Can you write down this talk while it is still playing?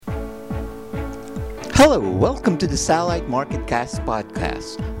Hello, welcome to the Satellite Marketcast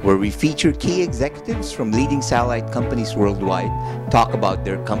podcast, where we feature key executives from leading satellite companies worldwide, talk about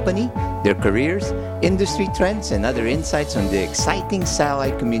their company, their careers, industry trends, and other insights on the exciting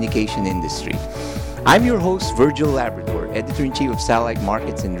satellite communication industry. I'm your host, Virgil Labrador, Editor-in-Chief of Satellite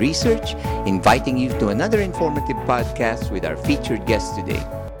Markets and Research, inviting you to another informative podcast with our featured guest today.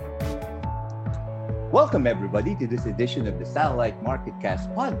 Welcome, everybody, to this edition of the Satellite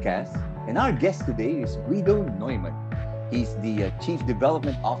Marketcast podcast. And our guest today is Guido Neumann. He's the Chief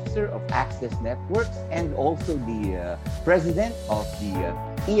Development Officer of Access Networks and also the President of the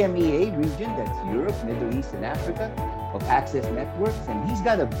EMEA region, that's Europe, Middle East, and Africa, of Access Networks. And he's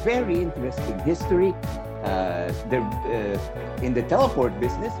got a very interesting history in the teleport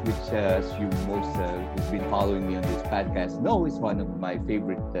business, which as you most who've been following me on this podcast know is one of my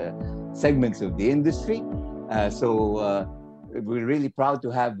favorite segments of the industry. We're really proud to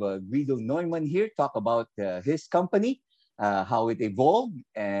have Guido Neumann here talk about his company, how it evolved,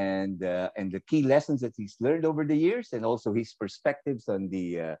 and the key lessons that he's learned over the years, and also his perspectives on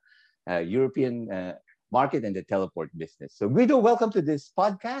the European market and the teleport business. So Guido, welcome to this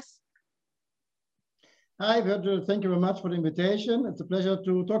podcast. Hi, Virgil. Thank you very much for the invitation. It's a pleasure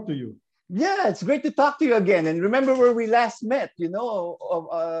to talk to you. Yeah, it's great to talk to you again. And remember where we last met, a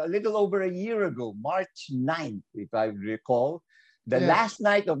little over a year ago, March 9th, if I recall, the last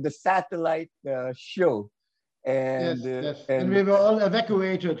night of the satellite show. And we were all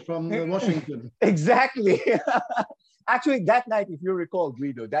evacuated from Washington. Exactly. Actually, that night, if you recall,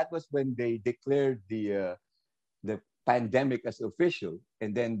 Guido, that was when they declared the pandemic as official.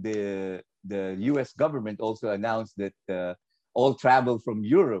 And then the US government also announced that all travel from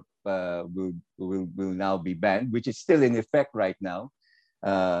Europe will now be banned, which is still in effect right now.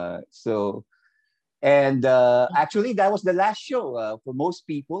 Actually, that was the last show for most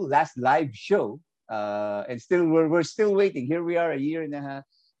people, last live show. And still, we're still waiting. Here we are a year and a half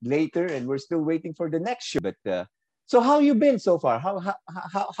later, and we're still waiting for the next show. But so how you been so far?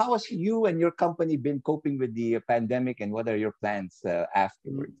 How has you and your company been coping with the pandemic, and what are your plans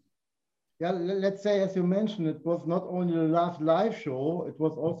afterwards? Yeah, let's say, as you mentioned, it was not only the last live show, it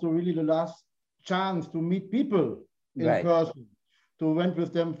was also really the last chance to meet people in person, to went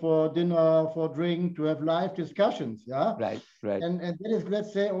with them for dinner, for drink, to have live discussions. Yeah, right. And that is,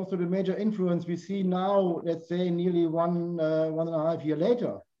 let's say, also the major influence we see now, let's say, nearly one and a half year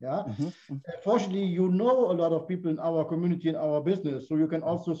later. Yeah, fortunately, a lot of people in our community, in our business, so you can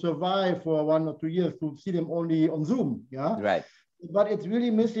also survive for 1 or 2 years to see them only on Zoom. Yeah, right. But it's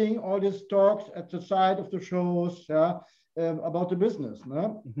really missing all these talks at the side of the shows about the business.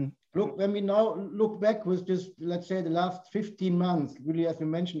 No? Look, when we now look back with this, let's say the last 15 months, really, as you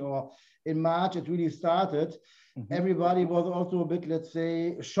mentioned, or in March, it really started. Everybody was also a bit, let's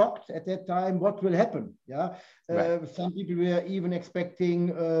say, shocked at that time. What will happen? Yeah, some people were even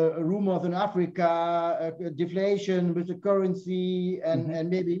expecting rumors in Africa, deflation with the currency, and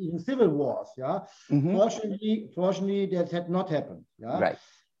maybe even civil wars. Yeah, fortunately, that had not happened. Yeah, right.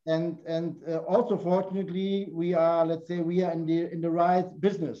 And also fortunately, we are in the right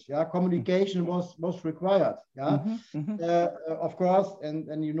business. Yeah, communication was required. Yeah, of course,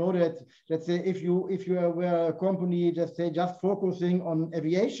 and you know that, let's say, if you were a company, let's say, just focusing on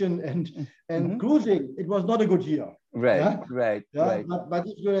aviation and cruising, it was not a good year. Right. But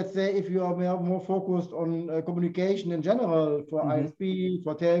if you, let's say, if you are more focused on communication in general for ISP,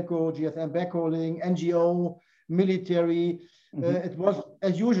 for telco, GSM backhauling, NGO, military. It was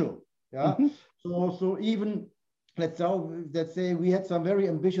as usual. Yeah. So even let's say we had some very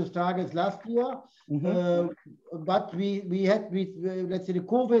ambitious targets last year, but we let's say the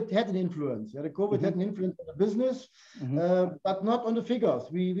COVID had an influence. Yeah, the COVID had an influence on the business, but not on the figures.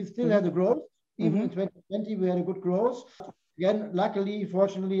 We still had a growth. Even in 2020, we had a good growth. Again, luckily,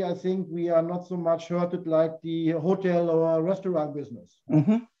 fortunately, I think we are not so much hurted like the hotel or restaurant business.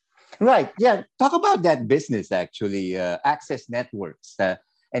 Right. Yeah. Talk about that business, actually, Access Networks,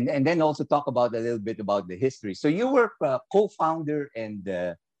 and then also talk about a little bit about the history. So you were co-founder and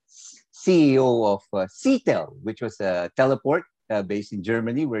CEO of Seatel, which was a teleport based in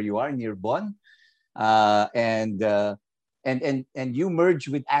Germany, where you are near Bonn, and you merged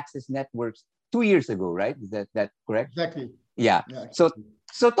with Access Networks 2 years ago, right? Is that correct? Exactly. Yeah. So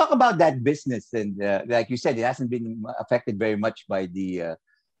talk about that business, and like you said, it hasn't been affected very much by the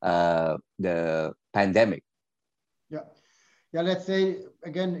pandemic. Yeah. Let's say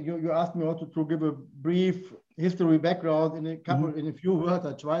again, you asked me also to give a brief history background in a few words.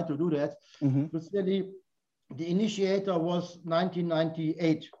 I try to do that. But really, the initiator was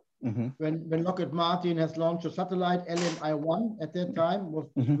 1998. when Lockheed Martin has launched a satellite, LMI-1 at that time,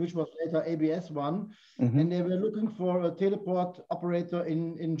 which was later ABS-1, and they were looking for a teleport operator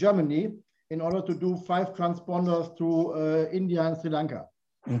in Germany in order to do 5 transponders to India and Sri Lanka.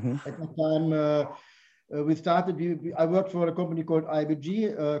 At that time, I worked for a company called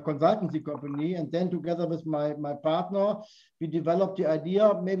IBG, a consultancy company, and then together with my partner, we developed the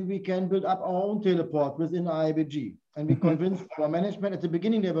idea, maybe we can build up our own teleport within IBG. And we convinced our management. At the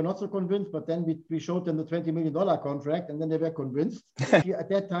beginning, they were not so convinced, but then we showed them the $20 million contract, and then they were convinced. At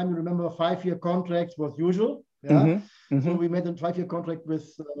that time, you remember 5-year contracts was usual. Yeah? So we made a 5-year contract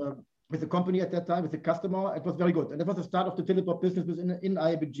with the company at that time, with the customer. It was very good. And that was the start of the teleport business in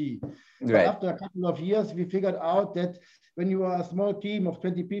IBG. Right. But after a couple of years, we figured out that when you are a small team of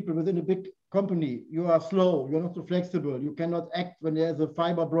 20 people within a big company, you are slow, you're not so flexible. You cannot act when there's a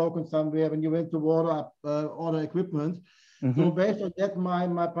fiber broken somewhere, when you went to order equipment. So based on that,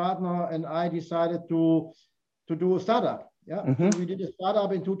 my partner and I decided to do a startup. Yeah, so we did a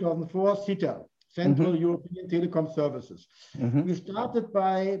startup in 2004, CTEL. Central European Telecom Services. We started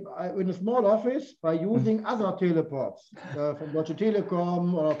in a small office by using other teleports from Deutsche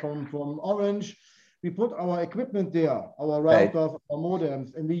Telekom or from Orange. We put our equipment there, our routers, our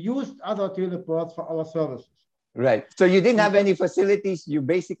modems, and we used other teleports for our services. Right. So you didn't have any facilities. You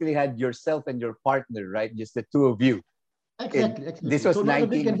basically had yourself and your partner, right? Just the two of you. Exactly. This was so not a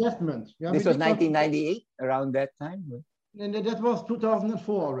big investment. Yeah, this was 1998, around that time. And that was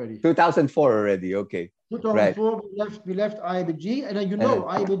 2004 already. 2004 already, okay. 2004, right. we left IBG, and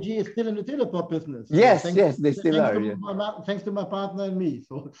IBG is still in the teleport business. So yes, they still are. Thanks to my partner and me.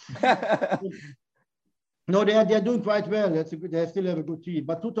 So, no, they are doing quite well. They still have a good team.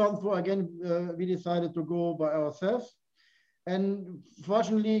 But 2004 again, we decided to go by ourselves. And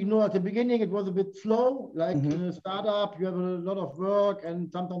fortunately, at the beginning it was a bit slow. Like in a startup, you have a lot of work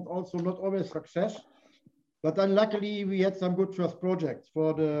and sometimes also not always success. But then luckily we had some good first projects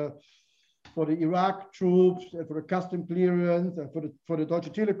for the Iraq troops, and for the custom clearance, and for the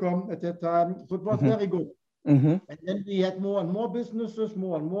Deutsche Telekom at that time. So it was very good. And then we had more and more businesses,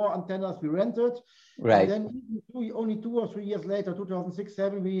 more and more antennas we rented. Right. And then only 2 or 3 years later,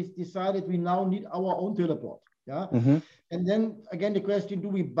 2006-07, we decided we now need our own teleport. Yeah. And then again, the question, do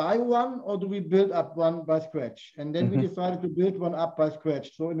we buy one or do we build up one by scratch? And then we decided to build one up by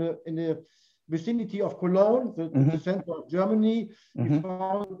scratch. So in the vicinity of Cologne, the center of Germany, we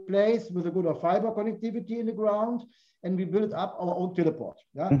found a place with a good fiber connectivity in the ground, and we built up our own teleport.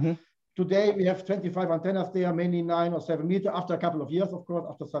 Yeah? Today we have 25 antennas there, mainly 9 or 7 meters, after a couple of years, of course,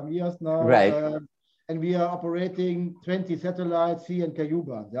 after some years now. Right. And we are operating 20 satellites, C and Ku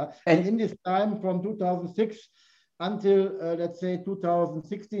bands. Yeah? And in this time, from 2006 until, let's say,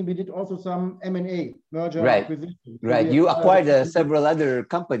 2016, we did also some M&A, merger acquisition. Right, you acquired several other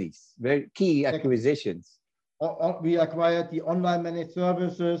companies, very key acquisitions. We acquired the online managed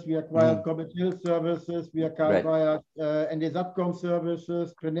services, we acquired Comet-Hill services, we acquired ND-SATCOM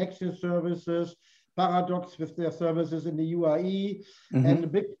services, connection services, Paradox with their services in the UAE. And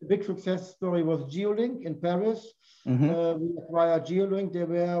the big success story was Geolink in Paris. We acquired Geolink. They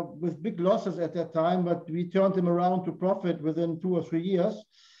were with big losses at that time, but we turned them around to profit within 2 or 3 years.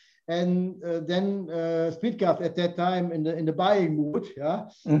 And then Speedcast at that time in the buying mood. Yeah,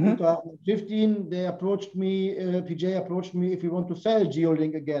 2015 they approached me. PJ approached me if we want to sell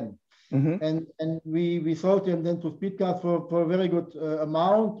Geolink again. And we sold them then to Speedcast for a very good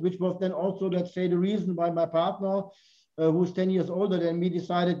amount, which was then also, let's say, the reason why my partner, who's 10 years older than me,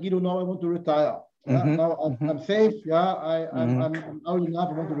 decided, Guido, now I want to retire. Now I'm safe. Yeah, I'm old enough.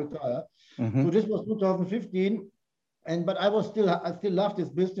 I want to retire. So this was 2015, but I still loved this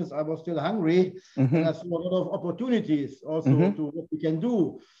business. I was still hungry, and I saw a lot of opportunities also to what we can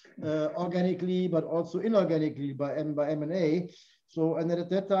do organically, but also inorganically by M&A. So, and then at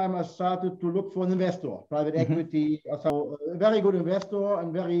that time, I started to look for an investor, private equity, so a very good investor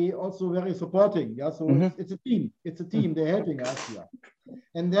and also very supporting. Yeah, so it's a team. It's a team. They're helping us here.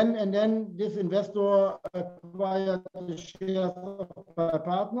 And then this investor acquired the shares of my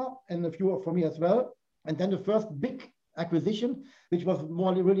partner and a few for me as well. And then the first big acquisition, which was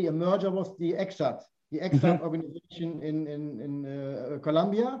more really a merger, was the EXAT, organization in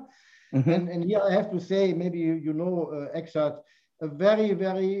Colombia. And here I have to say, maybe you know EXAT. A very,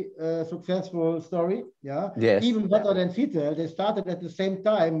 very successful story. Yeah. Yes. Even better than CTEL. They started at the same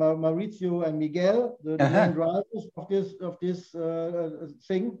time. Maurizio and Miguel, the main drivers of this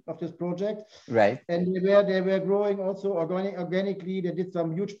project. Right. And they were growing also organically. They did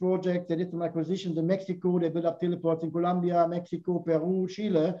some huge projects. They did some acquisitions in Mexico. They built up teleports in Colombia, Mexico, Peru,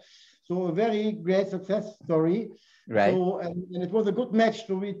 Chile. So a very great success story. Right. So, and it was a good match.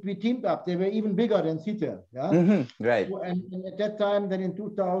 So we teamed up. They were even bigger than CETEL. Yeah. Right. So, and at that time, then in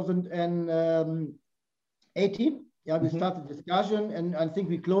 2018, yeah, we started discussion, and I think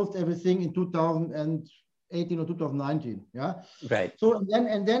we closed everything in 2018 or 2019. Yeah. Right. So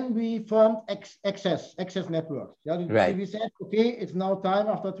and then we formed Access Networks. Yeah. Right. We said, okay, it's now time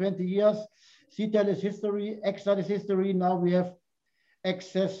after 20 years. CETEL is history. Access is history. Now we have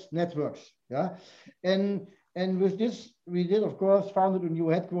Access Networks. Yeah. And with this, we did, of course, founded a new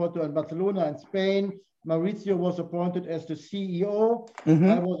headquarters in Barcelona in Spain. Maurizio was appointed as the CEO.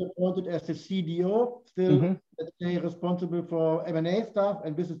 I was appointed as the CDO, still, let's say, responsible for M&A stuff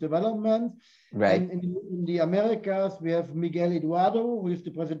and business development. Right. And in the Americas, we have Miguel Eduardo, who is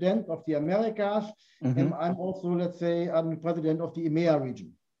the president of the Americas. And I'm also, let's say, I'm the president of the EMEA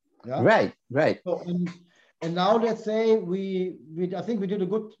region. Yeah? Right, right. So, and now let's say I think we did a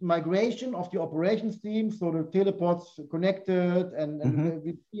good migration of the operations team. So the teleports connected and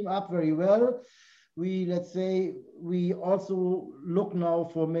we team up very well. Let's say we also look now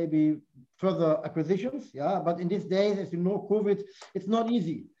for maybe further acquisitions. Yeah, but in these days, as you know, COVID, it's not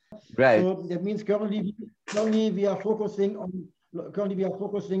easy. Right. So that means currently we are focusing on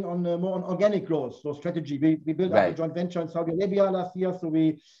more on organic growth. So strategy. We built up a joint venture in Saudi Arabia last year. So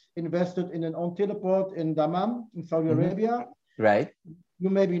we invested in an own teleport in Dammam in Saudi Arabia. Right. You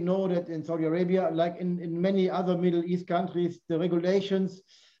maybe know that in Saudi Arabia, like in many other Middle East countries, the regulations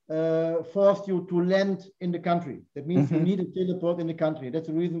force you to land in the country. That means you need a teleport in the country. That's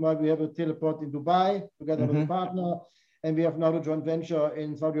the reason why we have a teleport in Dubai together with a partner. And we have now a joint venture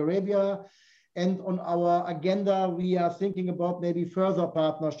in Saudi Arabia. And on our agenda, we are thinking about maybe further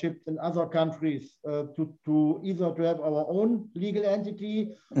partnerships in other countries to either to have our own legal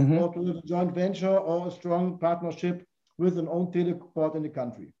entity or to have a joint venture or a strong partnership with an own teleport in the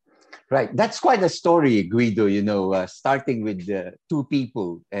country. Right. That's quite a story, Guido, starting with two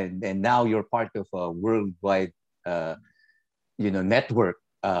people and now you're part of a worldwide, network,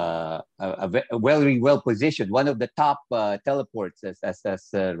 well positioned, one of the top teleports as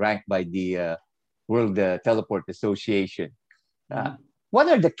ranked by the World Teleport Association. What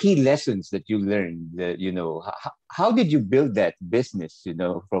are the key lessons that you learned? How did you build that business?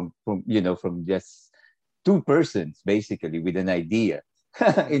 From just two persons basically with an idea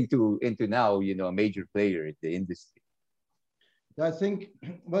into now a major player in the industry. I think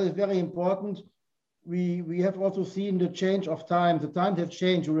what is very important. We have also seen the change of time. The times have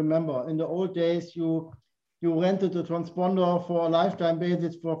changed. You remember, in the old days, you rented a transponder for a lifetime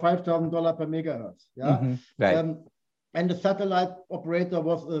basis for $5,000 per megahertz. Yeah, right. And the satellite operator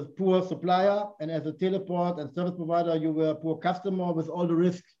was a poor supplier, and as a teleport and service provider, you were a poor customer with all the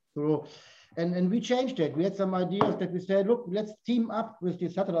risks. So, and we changed that. We had some ideas that we said, look, let's team up with the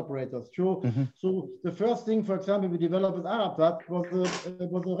satellite operators. So the first thing, for example, we developed with Arabsat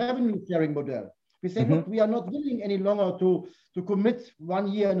was a revenue sharing model. We said, look, we are not willing any longer to commit 1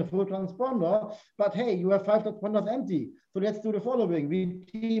 year in a full transponder, but hey, you have 5 transponders empty. So let's do the following. We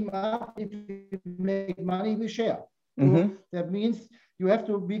team up. If we make money, we share. So that means you have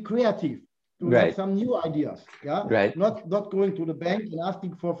to be creative to have some new ideas. Yeah. Right. Not going to the bank and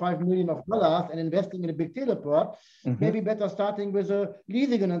asking for $5 million and investing in a big teleport. Maybe better starting with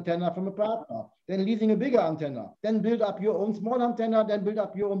leasing an antenna from a partner, then leasing a bigger antenna, then build up your own small antenna, then build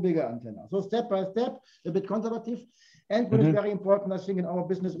up your own bigger antenna. So step by step, a bit conservative. And what is very important, I think, in our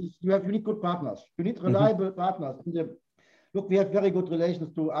business is you need good partners. You need reliable partners. Look, we have very good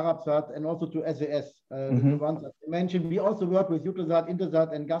relations to Arabsat and also to SAS, the ones that I mentioned. We also work with Eutelsat,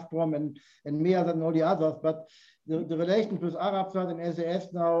 Intelsat, and Gazprom and Measat and all the others. But the relations with Arabsat and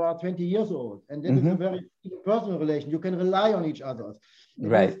SAS now are 20 years old. And that is a very personal relation. You can rely on each other.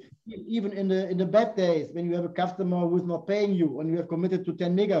 Right. Even in the bad days, when you have a customer who is not paying you and you have committed to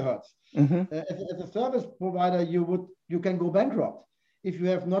 10 megahertz, as a service provider, you can go bankrupt if you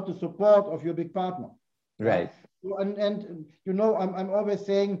have not the support of your big partner. Right. And I'm always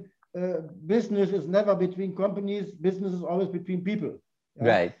saying business is never between companies. Business is always between people.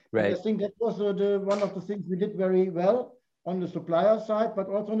 Yeah? Right. I think that was one of the things we did very well on the supplier side, but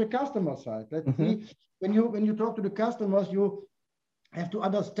also on the customer side. Let's see, when you talk to the customers, you have to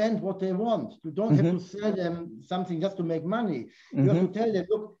understand what they want. You don't have to sell them something just to make money. You have to tell them,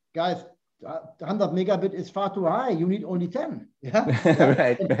 look, guys, 100 megabit is far too high. You need only 10. Yeah.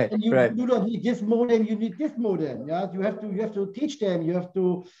 And you don't need this modem. You need this modem. Yeah. You have to teach them. You have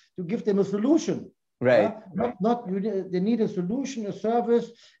to give them a solution. Right. Yeah? They need a solution, a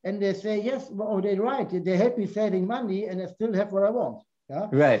service, and they say yes. Oh, they're right. They help me saving money, and I still have what I want. Yeah.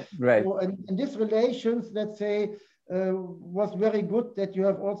 Right. So, and these relations, let's say, was very good that you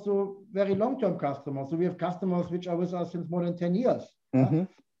have also very long-term customers. So we have customers which are with us since more than 10 years. Mm-hmm.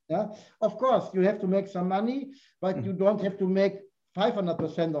 Yeah. Of course, you have to make some money, but you don't have to make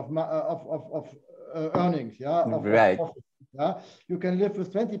 500% of earnings. Yeah. Right. Of profit, yeah. You can live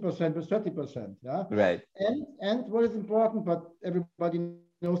with 20%, with 30%. Yeah. Right. And what is important, but everybody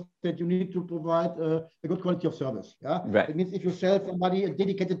knows that you need to provide a good quality of service. Yeah. Right. It means if you sell somebody a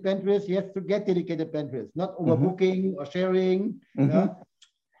dedicated bandwidth, he has to get dedicated bandwidth, not overbooking or sharing. Yeah.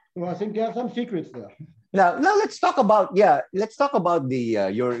 So I think there are some secrets there. Now let's talk about the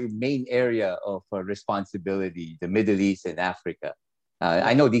your main area of responsibility, the Middle East and Africa.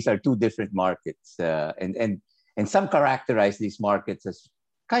 I know these are two different markets, and some characterize these markets as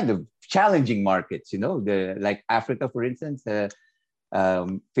kind of challenging markets. You know, like Africa, for instance,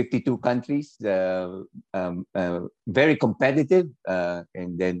 52 countries, very competitive,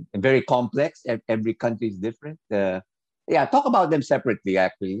 and then very complex. Every country is different. Yeah, talk about them separately,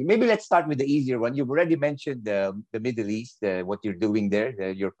 actually. Maybe let's start with the easier one. You've already mentioned the Middle East, what you're doing there.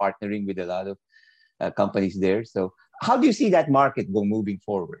 You're partnering with a lot of companies there. So how do you see that market moving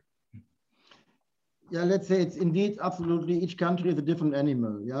forward? Yeah, let's say it's indeed absolutely each country is a different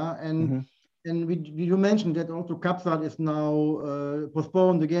animal. Yeah, and you mentioned that also Capsat is now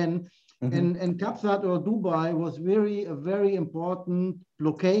postponed again. And Capsat or Dubai was a very important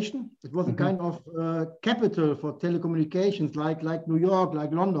location. It was a kind of capital for telecommunications, like New York,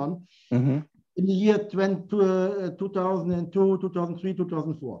 like London, in the year 2002, 2003,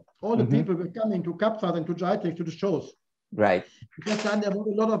 2004. All the people were coming to Capsat and to GITEX, to the shows. Right. Because then there was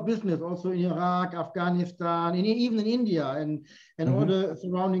a lot of business also in Iraq, Afghanistan, and even in India and all the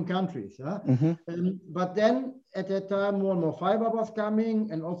surrounding countries. Yeah? But then at that time, more and more fiber was coming,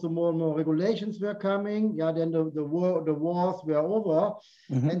 and also more and more regulations were coming. Yeah, then the wars were over.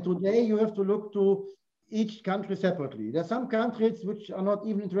 And today you have to look to each country separately. There are some countries which are not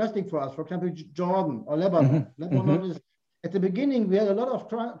even interesting for us. For example, Jordan or Lebanon. Lebanon is, at the beginning, we had a lot of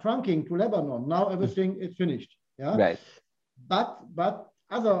trunking to Lebanon. Now everything is finished. Yeah. Right. But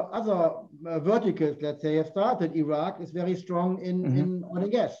other verticals, let's say, have started. Iraq is very strong in oil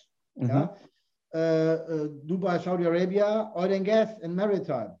and gas. Yeah. Dubai, Saudi Arabia, oil and gas and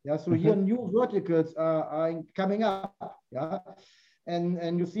maritime. Yeah. So here new verticals are coming up. Yeah.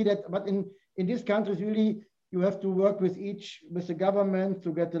 And you see that, but in these countries, really, you have to work with the government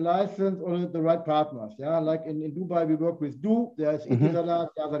to get the license or the right partners. Yeah, like in Dubai, we work with Du. There's Etisalat,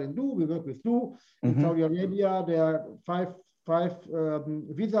 other in Du. We work with Du. In Saudi Arabia, there are five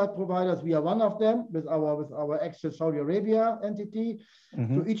visa providers. We are one of them with our Access Saudi Arabia entity.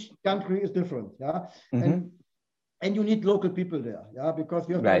 So each country is different. Yeah, and you need local people there. Yeah, because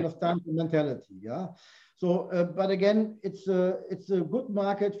you have to understand the mentality. Yeah. So, but again, it's a good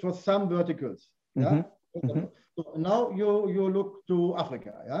market for some verticals. Yeah. So now you look to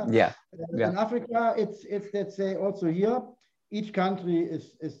Africa. Yeah. In Africa, it's let's say also here, each country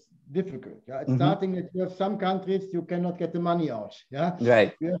is difficult. Yeah. It's starting that you have some countries you cannot get the money out. Yeah.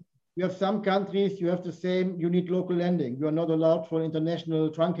 Right. You have some countries you have the same. You need local lending. You are not allowed for international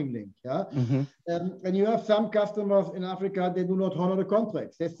trunking link. Yeah. And you have some customers in Africa, they do not honor the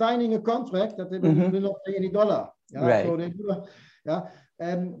contracts. They're signing a contract that they will not pay any dollar. Yeah. Right. So they do. Yeah.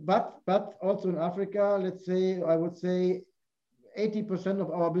 But also in Africa, let's say, I would say 80%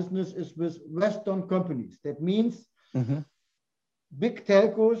 of our business is with Western companies. That means big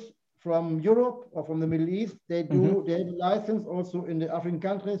telcos from Europe or from the Middle East, they have a license also in the African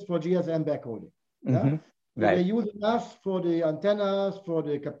countries for GSM backhauling. Yeah? So they're using us for the antennas, for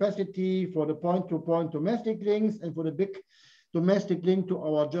the capacity, for the point-to-point domestic links, and for the big domestic link to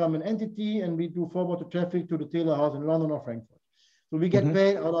our German entity, and we do forward the traffic to the telehouse in London or Frankfurt. So we get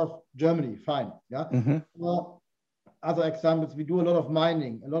paid out of Germany, fine. Yeah. Well, other examples, we do a lot of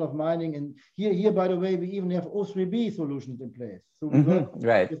mining, and here, by the way, we even have O3B solutions in place. So we work with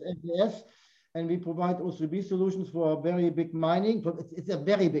MPS, and we provide O3B solutions for a very big mining. But it's a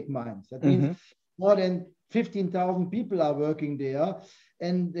very big mine. That means more than 15,000 people are working there,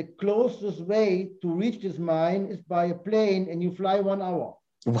 and the closest way to reach this mine is by a plane, and you fly 1 hour.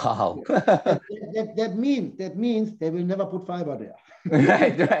 Wow. that means they will never put fiber there.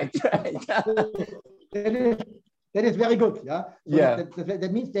 Right. That is very good. Yeah. So yeah.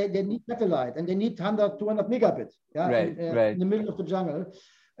 That means they need satellite, and they need 100, 200 megabits. Yeah. In the middle of the jungle.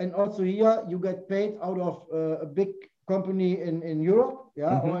 And also here you get paid out of a big company in Europe,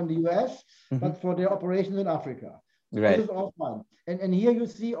 or in the US, but for their operations in Africa. So this is all fine. And here you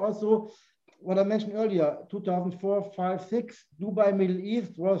see also what I mentioned earlier, 2004, 5, 6, Dubai, Middle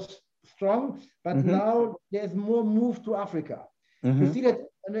East was strong, but now there's more move to Africa. You see that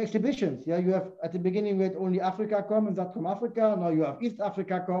And exhibitions, yeah, you have at the beginning we had only AfricaCom and Satcom Africa. Now you have East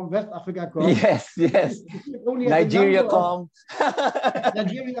AfricaCom, West AfricaCom. Yes, yes. Only at the Nigeria number of Com.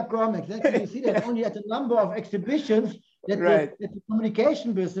 NigeriaCom, exactly. You see that only at the number of exhibitions that, Right. that the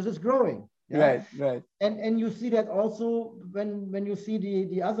communication business is growing. Yeah? Right, right. And you see that also when you see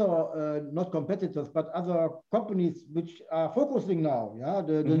the other not competitors but other companies which are focusing now, yeah,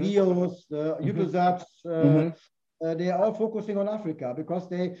 the Leos, the Eutelsats, they are all focusing on Africa because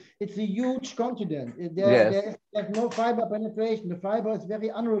it's a huge continent. There's no fiber penetration. The fiber is very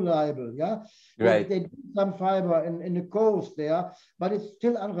unreliable. Yeah, right. They do some fiber in the coast there, but it's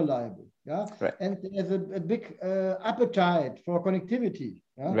still unreliable. Yeah, right. And there's a big appetite for connectivity.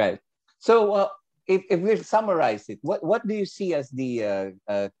 Yeah? Right. So if we summarize it, what do you see as the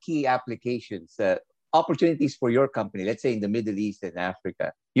key applications, opportunities for your company? Let's say in the Middle East and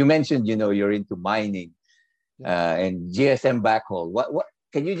Africa. You mentioned, you're into mining. And GSM backhaul. What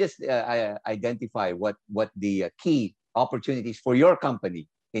can you just identify what the key opportunities for your company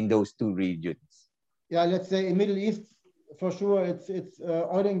in those two regions? Yeah, let's say in Middle East for sure it's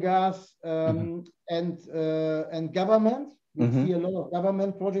oil and gas and government. We see a lot of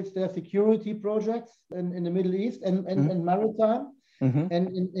government projects there, security projects in the Middle East and maritime. And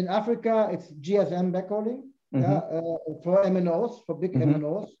in Africa it's GSM backhauling for MNOs, for big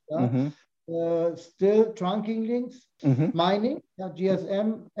MNOs. Still trunking links, mining,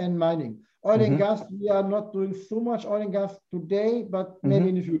 GSM and mining. Oil and gas, we are not doing so much oil and gas today, but maybe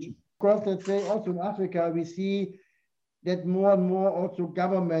in the future. Of course, let's say also in Africa, we see that more and more also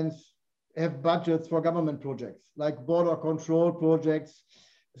governments have budgets for government projects, like border control projects.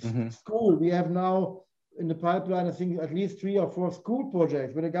 School, we have now in the pipeline, I think at least 3 or 4 school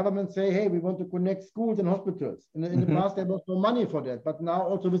projects where the government say, hey, we want to connect schools and hospitals. In the past, there was no money for that. But now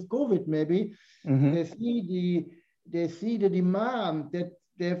also with COVID, maybe they see the demand that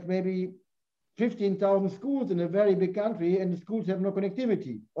they have maybe 15,000 schools in a very big country and the schools have no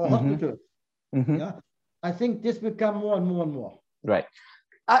connectivity or hospitals. Yeah, I think this will come more and more and more. Right.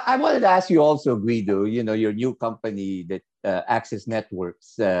 I wanted to ask you also, Guido, your new company that Access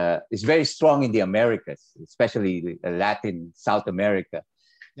Networks is very strong in the Americas, especially Latin, South America.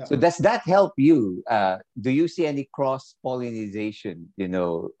 Yeah. So does that help you? Do you see any cross-pollination,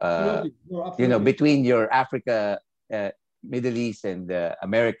 absolutely. between your Africa, Middle East and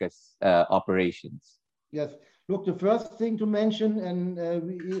Americas operations? Yes. Look, the first thing to mention, and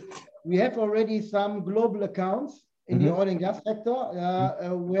we have already some global accounts in the oil and gas sector,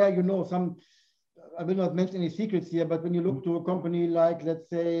 where some, I will not mention any secrets here, but when you look to a company like, let's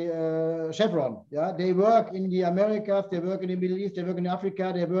say, Chevron, they work in the Americas, they work in the Middle East, they work in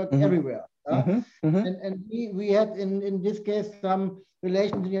Africa, they work everywhere. And we had in this case some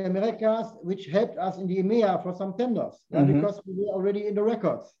relations in the Americas, which helped us in the EMEA for some tenders, because we were already in the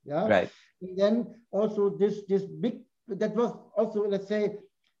records. Right. And then also this big, that was also, let's say,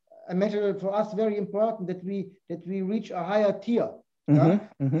 a matter for us very important that we reach a higher tier.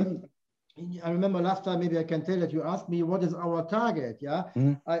 I remember last time, maybe I can tell that you asked me what is our target.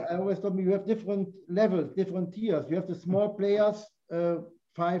 I always told me you have different levels, different tiers. You have the small players,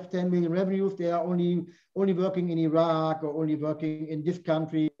 5-10 million revenues. They are only working in Iraq or only working in this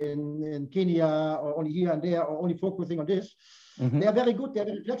country, in Kenya, or only here and there, or only focusing on this. They are very good, they're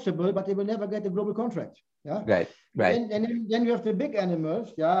very flexible, but they will never get a global contract. Right. And then you have the big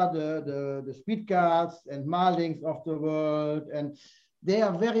animals, the speed cards and Marlings of the world, and they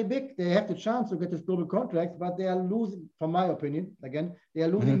are very big. They have the chance to get this global contract, but they are losing, from my opinion, again, they are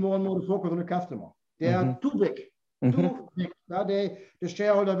losing more and more the focus on the customer. They are too big. Too big. The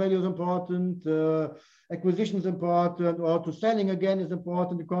shareholder value is important, acquisition is important, or to selling again is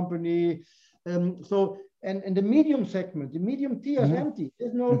important, the company. And the medium segment, the medium tier is empty.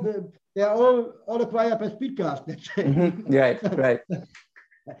 There's no, they are all acquired by Speedcast, let's say. Right.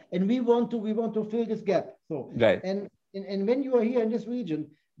 And we want to fill this gap. So and when you are here in this region,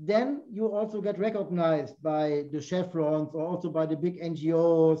 then you also get recognized by the chevrons or also by the big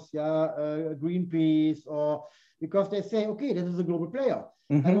NGOs, Greenpeace, or because they say, okay, this is a global player.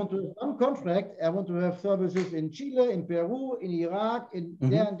 I want to have one contract. I want to have services in Chile, in Peru, in Iraq, in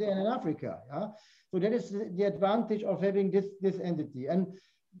there and there, and in Africa. So that is the advantage of having this entity. And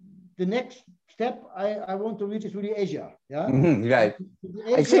the next step I want to reach is really Asia. Right.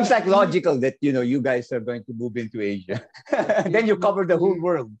 It seems like logical that you guys are going to move into Asia. Then you cover the whole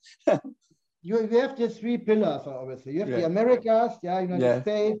world. You have these 3 pillars, obviously. You have the Americas, United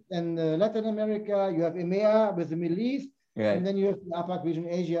States, and Latin America. You have EMEA with the Middle East. And then you have the APAC region,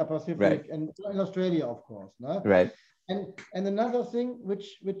 Asia, Pacific, and Australia, of course. Right. And another thing,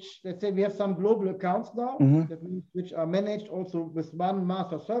 which let's say we have some global accounts now, that means which are managed also with one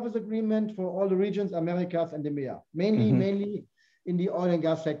master service agreement for all the regions, Americas and EMEA, mainly in the oil and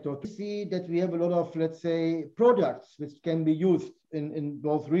gas sector. We see that we have a lot of, let's say, products which can be used in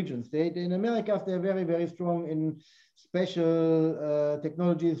both regions. In Americas, they're very, very strong in special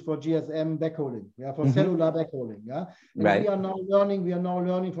technologies for GSM backhauling, for cellular backhauling. And we are now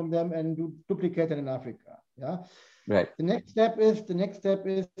learning from them and duplicate it in Africa. Right. The next step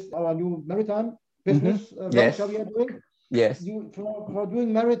is our new maritime business venture we are doing. Yes. For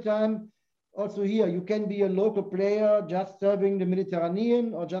doing maritime, also here, you can be a local player just serving the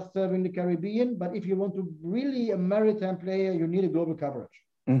Mediterranean or just serving the Caribbean. But if you want to really a maritime player, you need a global coverage.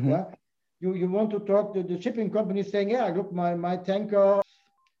 You want to talk to the shipping companies saying, look, my tanker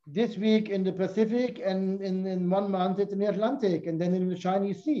this week in the Pacific, and in 1 month it's in the Atlantic, and then in the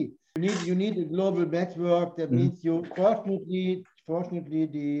Chinese Sea. You need a global network. That means you, fortunately,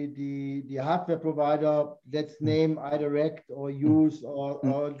 the hardware provider, let's name iDirect or Use or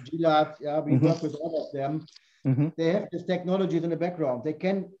Gilat, we work with all of them. They have these technologies in the background. They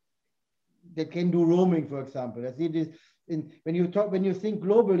can do roaming, for example. I see this when you think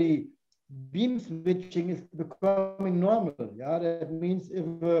globally, beam switching is becoming normal. That means if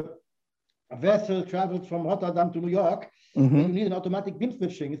a vessel travels from Rotterdam to New York, you need an automatic beam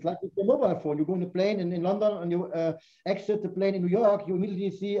switching. It's like with your mobile phone. You go on a plane in London and you exit the plane in New York, you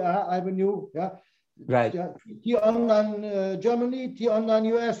immediately see, I have a new, right. T-Online Germany, T-Online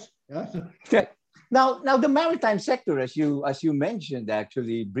US. Now the maritime sector, as you mentioned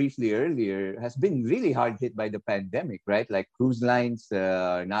actually briefly earlier, has been really hard hit by the pandemic, right? Like cruise lines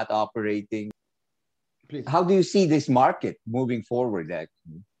are not operating. Please. How do you see this market moving forward,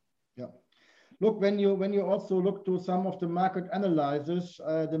 actually? Look, when you also look to some of the market analyzers,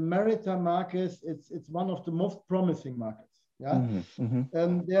 the maritime market, it's one of the most promising markets.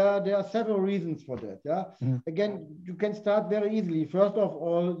 There are several reasons for that. Again, you can start very easily. First of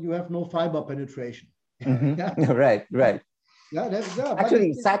all, you have no fiber penetration. Right.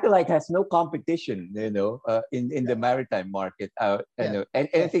 Actually, satellite has no competition, in the maritime market. And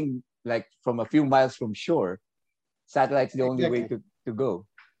anything like from a few miles from shore, satellite's the only way to go.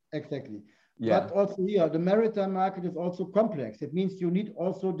 Exactly. But also here, the maritime market is also complex. It means you need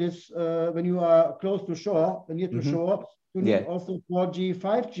also this, when you are close to shore, near to shore, you need also 4G,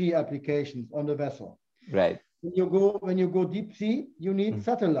 5G applications on the vessel. Right. When you go deep sea, you need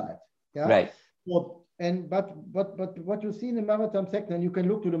satellite. Right. But what you see in the maritime sector, and you can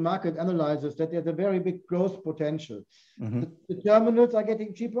look to the market analyzers, that there's a very big growth potential. The terminals are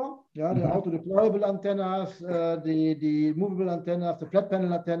getting cheaper. The auto-deployable antennas, the movable antennas, the flat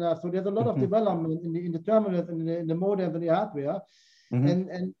panel antennas. So there's a lot of development in the terminals and in the modems and the hardware.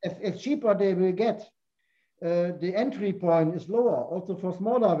 And as cheaper they will get, the entry point is lower, also for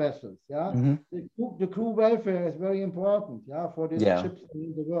smaller vessels. The crew welfare is very important. For these ships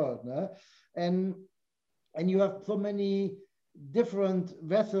in the world. And you have so many different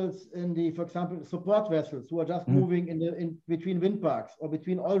vessels for example, support vessels who are just moving in between wind parks or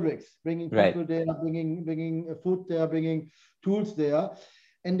between oil rigs, bringing people there, bringing food there, bringing tools there.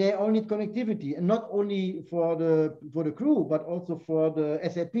 And they all need connectivity, and not only for the crew, but also for the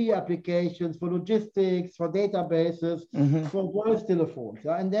SAP applications, for logistics, for databases, for voice telephones.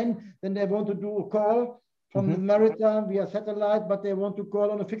 And then they want to do a call from the maritime via satellite, but they want to call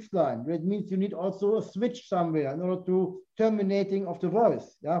on a fixed line. It means you need also a switch somewhere in order to terminating of the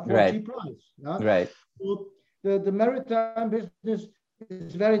voice, for cheap price. Right. So the maritime business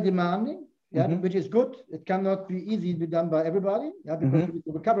is very demanding, which is good. It cannot be easy to be done by everybody, because you need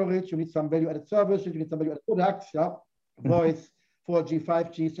to recover it, you need some value-added services, you need some value-added products, voice, 4G,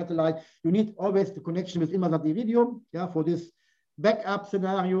 5G, satellite. You need always the connection with Inmarsat Iridium, for this backup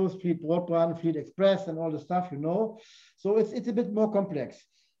scenarios, Fleet Broadband, Fleet Express, and all the stuff, So it's a bit more complex.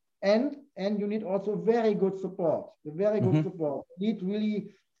 And you need also very good support, support.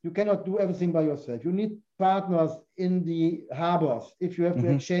 You cannot do everything by yourself. You need partners in the harbors. If you have to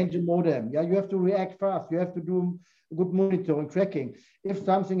exchange a modem, you have to react fast. You have to do good monitoring, tracking. If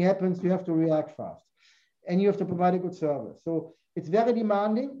something happens, you have to react fast. And you have to provide a good service. So it's very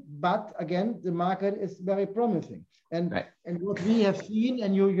demanding, but again, the market is very promising. And what we have seen,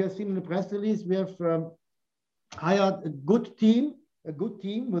 and you have seen in the press release, we have hired a good team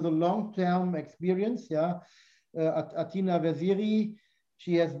with a long-term experience. Atina Veziri,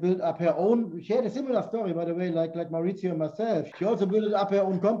 she has built up her own. She had a similar story, by the way, like Maurizio and myself. She also built up her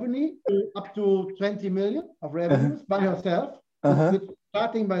own company up to 20 million of revenues by herself,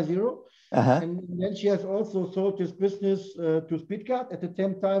 starting by zero. And then she has also sold this business to Speedcard at the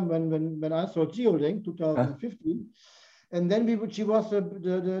same time when I sold Geolink, 2015. And then she was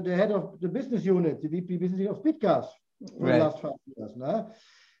the head of the business unit, the VP business unit of Speedcard for the last 5 years. No?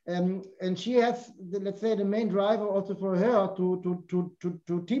 And she has, let's say, the main driver also for her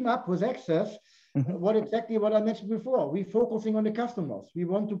to team up with Access. What I mentioned before. We're focusing on the customers. We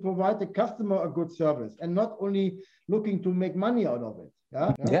want to provide the customer a good service and not only looking to make money out of it.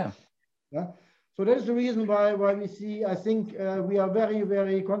 Yeah. So that is the reason why we see, I think we are very,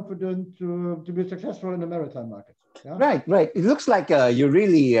 very confident to be successful in the maritime market. Yeah? Right. It looks like you're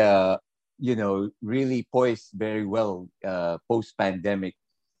really, really poised very well post-pandemic,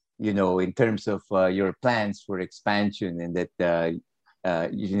 in terms of your plans for expansion, and that,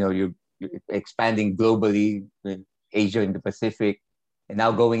 you're expanding globally in Asia and the Pacific, and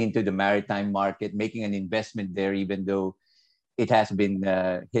now going into the maritime market, making an investment there, even though it has been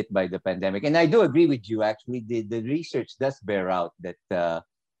hit by the pandemic. And I do agree with you, actually. The research does bear out that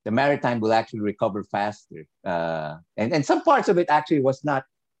the maritime will actually recover faster. And some parts of it actually was not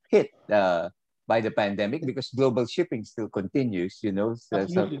hit by the pandemic because global shipping still continues,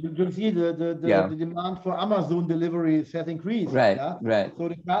 Absolutely. You can see the demand for Amazon deliveries has increased. Right. So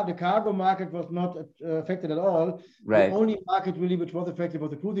the cargo market was not affected at all. Right. The only market really which was affected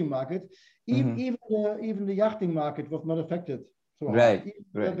was the cruising market. Even the yachting market was not affected. So right.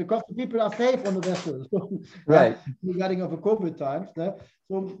 Because the people are safe on the vessels. Right. Regarding of the COVID times.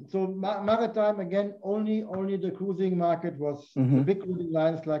 So maritime, again, only the cruising market was the big cruising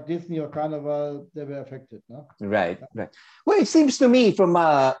lines like Disney or Carnival, they were affected. No? Right. Well, it seems to me from,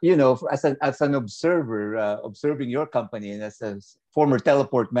 as an observer, observing your company, and as a former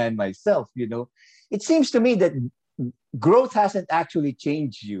teleport man myself, it seems to me that growth hasn't actually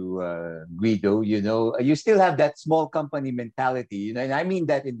changed you, Guido. You still have that small company mentality, and I mean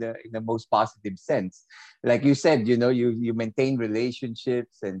that in the most positive sense. Like you said, you maintain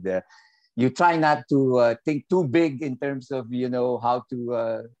relationships, and you try not to think too big in terms of how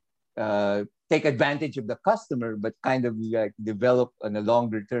to take advantage of the customer, but kind of like develop on a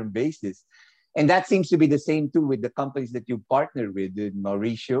longer term basis. And that seems to be the same too with the companies that you partner with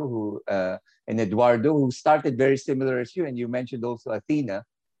Mauricio, and Eduardo, who started very similar as you. And you mentioned also Athena,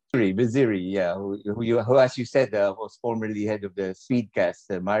 Viziri, who, as you said, was formerly head of the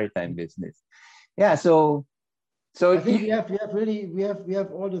Speedcast maritime business. Yeah, so I think we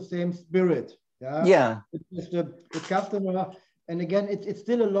have all the same spirit. Yeah. Yeah. It's the customer, and again, it's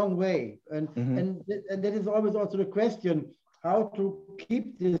still a long way, and that is always also the question. How to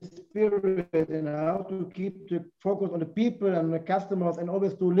keep the spirit and how to keep the focus on the people and the customers and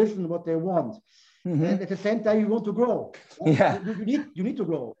always to listen what they want. And at the same time, you want to grow. Yeah. You need to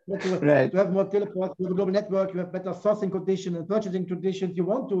grow. Right. To have more teleports, you have a global network, you have better sourcing conditions and purchasing conditions. You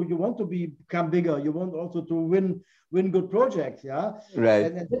want to become bigger. You want also to win good projects. Yeah. Right.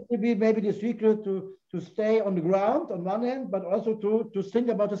 And that will be maybe the secret to stay on the ground on one hand, but also to think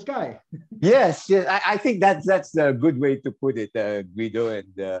about the sky. Yes. I think that's a good way to put it, Guido.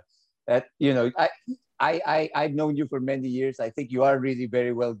 And that I've known you for many years. I think you are really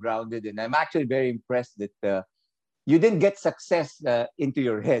very well grounded, and I'm actually very impressed that you didn't get success into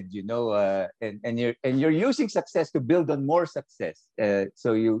your head, and you're using success to build on more success.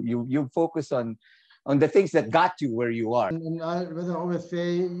 So you focus on the things that got you where you are. And I always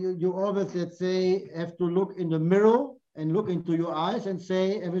say, you always, let's say, have to look in the mirror and look into your eyes and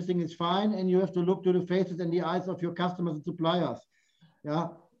say everything is fine, and you have to look to the faces and the eyes of your customers and suppliers. Yeah.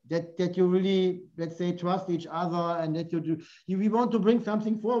 That you really, let's say, trust each other, and that we want to bring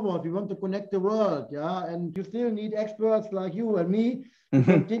something forward. We want to connect the world, yeah. And you still need experts like you and me to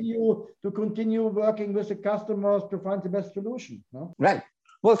continue working with the customers to find the best solution. No? Right.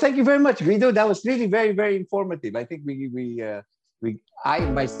 Well, thank you very much, Guido. That was really very, very informative. I think I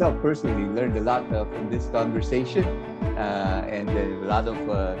myself personally learned a lot from this conversation, and a lot of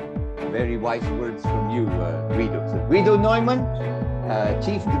very wise words from you, Guido. So Guido Neumann,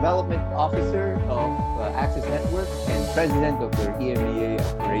 Chief Development Officer of Access Networks and President of their EMEA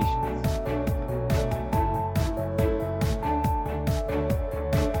operations.